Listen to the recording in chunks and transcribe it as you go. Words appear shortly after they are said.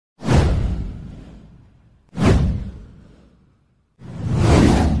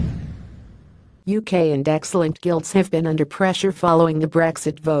UK index-linked gilts have been under pressure following the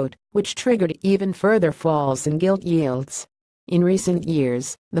Brexit vote, which triggered even further falls in gilt yields. In recent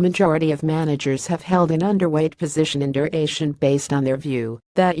years, the majority of managers have held an underweight position in duration based on their view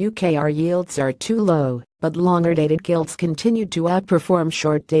that UKR yields are too low, but longer-dated gilts continued to outperform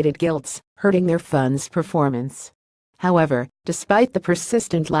short-dated gilts, hurting their funds' performance. However, despite the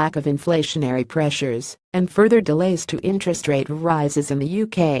persistent lack of inflationary pressures and further delays to interest rate rises in the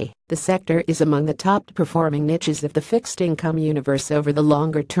UK, the sector is among the top-performing niches of the fixed-income universe over the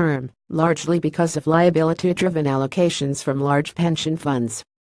longer term, largely because of liability-driven allocations from large pension funds.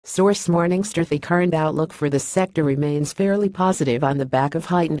 Source: Morningstar. The current outlook for the sector remains fairly positive on the back of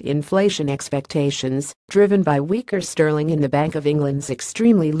heightened inflation expectations, driven by weaker sterling and the Bank of England's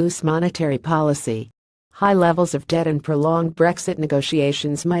extremely loose monetary policy. High levels of debt and prolonged Brexit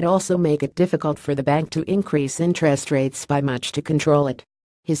negotiations might also make it difficult for the bank to increase interest rates by much to control it.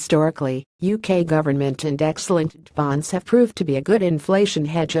 Historically, UK government index-linked bonds have proved to be a good inflation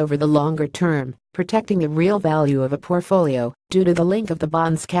hedge over the longer term, protecting the real value of a portfolio due to the link of the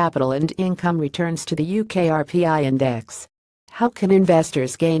bond's capital and income returns to the UK RPI index. How can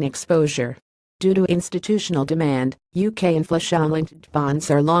investors gain exposure? Due to institutional demand, UK inflation-linked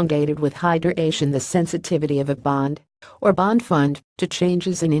bonds are long-dated with high duration. The sensitivity of a bond or bond fund to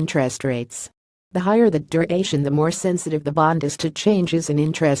changes in interest rates. The higher the duration, the more sensitive the bond is to changes in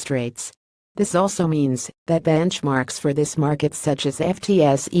interest rates. This also means that benchmarks for this market, such as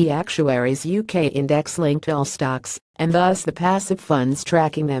FTSE Actuaries UK index-linked all stocks, and thus the passive funds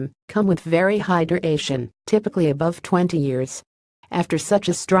tracking them, come with very high duration, typically above 20 years. After such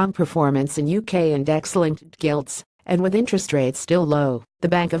a strong performance in UK index-linked gilts, and with interest rates still low, the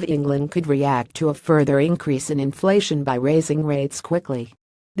Bank of England could react to a further increase in inflation by raising rates quickly.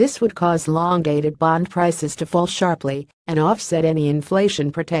 This would cause long-dated bond prices to fall sharply and offset any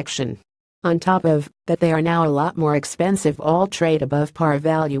inflation protection. On top of that, they are now a lot more expensive. All trade above par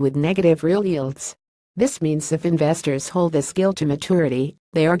value with negative real yields. This means if investors hold this gilt to maturity,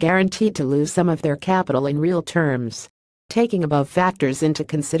 they are guaranteed to lose some of their capital in real terms. Taking above factors into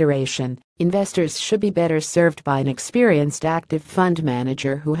consideration, investors should be better served by an experienced active fund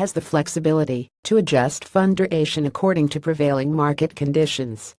manager who has the flexibility to adjust fund duration according to prevailing market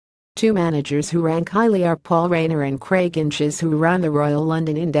conditions. Two managers who rank highly are Paul Rayner and Craig Inches, who run the Royal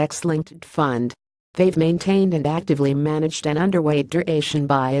London Index-Linked Fund. They've maintained and actively managed an underweight duration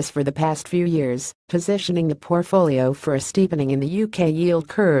bias for the past few years, positioning the portfolio for a steepening in the UK yield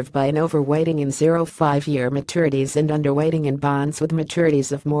curve by an overweighting in 0-5-year maturities and underweighting in bonds with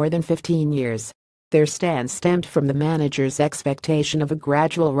maturities of more than 15 years. Their stance stemmed from the manager's expectation of a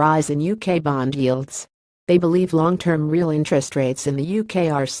gradual rise in UK bond yields. They believe long-term real interest rates in the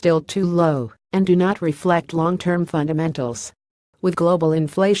UK are still too low and do not reflect long-term fundamentals. With global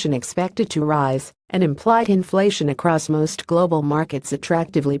inflation expected to rise and implied inflation across most global markets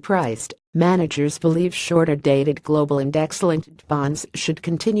attractively priced, managers believe shorter-dated global index-linked bonds should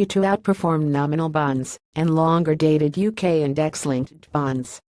continue to outperform nominal bonds and longer-dated UK index-linked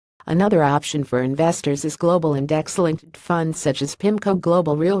bonds. Another option for investors is global index-linked funds such as PIMCO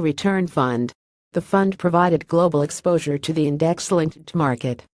Global Real Return Fund. The fund provided global exposure to the index-linked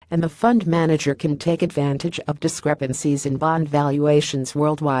market, and the fund manager can take advantage of discrepancies in bond valuations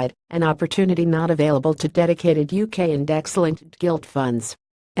worldwide, an opportunity not available to dedicated UK index-linked gilt funds.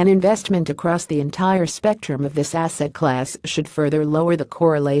 An investment across the entire spectrum of this asset class should further lower the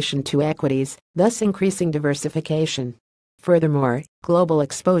correlation to equities, thus increasing diversification. Furthermore, global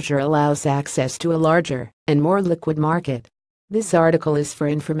exposure allows access to a larger and more liquid market. This article is for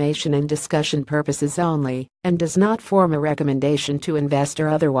information and discussion purposes only and does not form a recommendation to invest or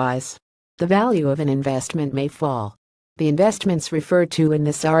otherwise. The value of an investment may fall. The investments referred to in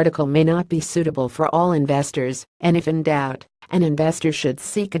this article may not be suitable for all investors, and if in doubt, an investor should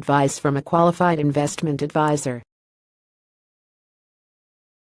seek advice from a qualified investment advisor.